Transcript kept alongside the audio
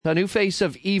A new face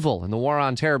of evil in the war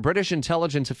on terror. British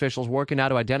intelligence officials working now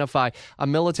to identify a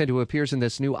militant who appears in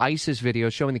this new ISIS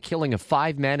video showing the killing of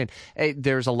 5 men. And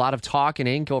there's a lot of talk and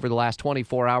ink over the last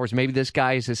 24 hours. Maybe this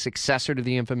guy is a successor to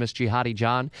the infamous Jihadi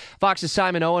John. Fox's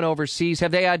Simon Owen overseas.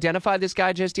 Have they identified this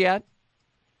guy just yet?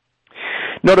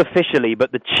 Not officially,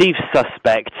 but the chief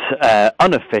suspect,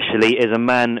 unofficially, is a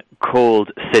man called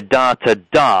Siddhartha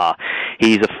Dar.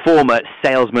 He's a former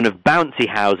salesman of bouncy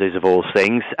houses, of all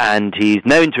things, and he's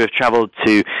known to have travelled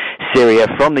to Syria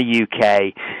from the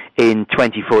UK in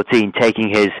 2014, taking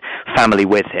his family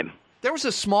with him. There was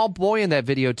a small boy in that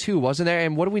video, too, wasn't there?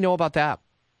 And what do we know about that?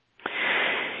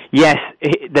 Yes,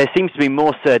 there seems to be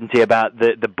more certainty about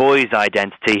the boy's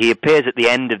identity. He appears at the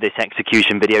end of this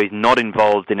execution video. He's not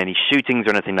involved in any shootings or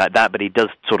anything like that, but he does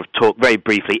sort of talk very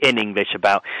briefly in English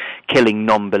about killing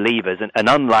non-believers. And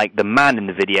unlike the man in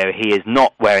the video, he is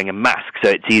not wearing a mask, so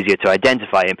it's easier to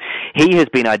identify him. He has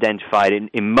been identified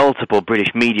in multiple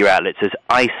British media outlets as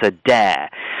Isa Dare,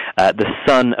 the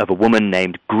son of a woman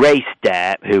named Grace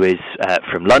Dare, who is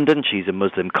from London. She's a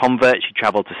Muslim convert. She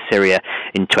travelled to Syria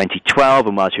in 2012,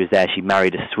 and while she was there, she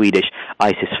married a Swedish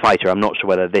ISIS fighter. I'm not sure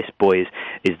whether this boy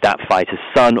is that fighter's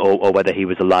son or whether he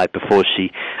was alive before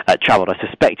she travelled. I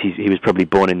suspect he was probably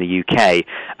born in the UK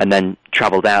and then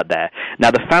travelled out there. Now,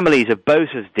 the families of both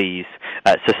of these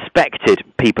suspected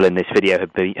people in this video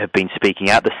have been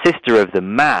speaking out. The sister of the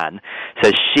man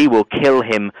says she will kill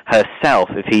him herself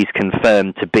if he's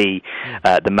confirmed to be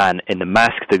the man in the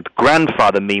mask. The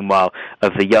grandfather, meanwhile,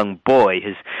 of the young boy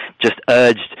has just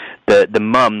urged the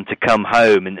mum to come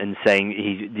home and saying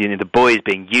the boy is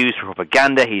being used for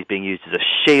propaganda, he's being used as a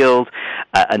shield,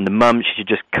 and the mum, she should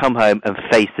just come home and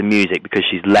face the music because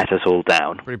she's let us all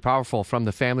down. Pretty powerful from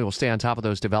the family. We'll stay on top of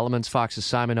those developments. Fox's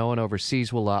Simon Owen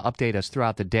overseas will update us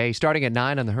throughout the day. Starting at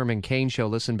 9 on the Herman Cain Show.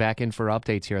 Listen back in for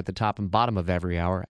updates here at the top and bottom of every hour.